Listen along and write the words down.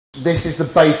this is the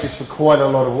basis for quite a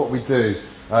lot of what we do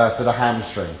for the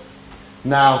hamstring.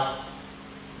 Now,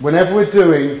 whenever we're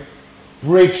doing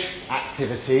bridge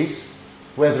activities,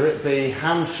 whether it be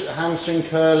hamstring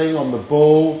curling on the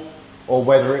ball, or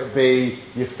whether it be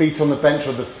your feet on the bench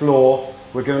or the floor,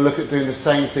 we're going to look at doing the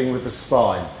same thing with the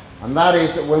spine. And that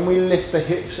is that when we lift the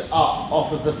hips up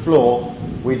off of the floor,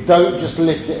 we don't just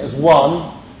lift it as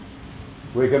one,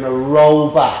 we're going to roll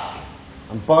back.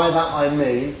 And by that I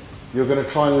mean, you're going to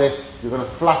try and lift, you're going to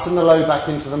flatten the load back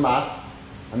into the mat,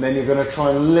 and then you're going to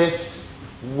try and lift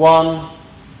one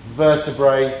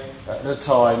vertebrae at a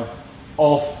time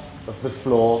off of the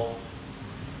floor.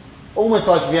 Almost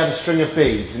like if you had a string of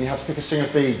beads and you had to pick a string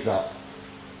of beads up.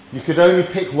 You could only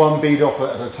pick one bead off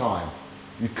at a time.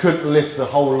 You couldn't lift the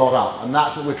whole lot up, and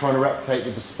that's what we're trying to replicate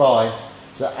with the spine.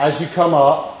 So as you come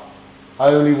up,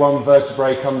 only one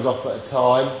vertebrae comes off at a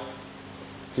time,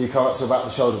 so you come up to about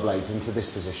the shoulder blades into this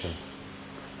position.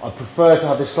 I prefer to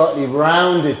have this slightly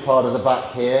rounded part of the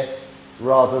back here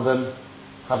rather than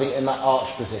having it in that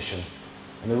arch position.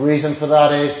 And the reason for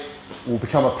that is, will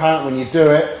become apparent when you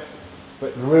do it,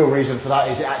 but the real reason for that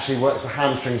is it actually works the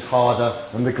hamstrings harder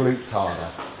and the glutes harder.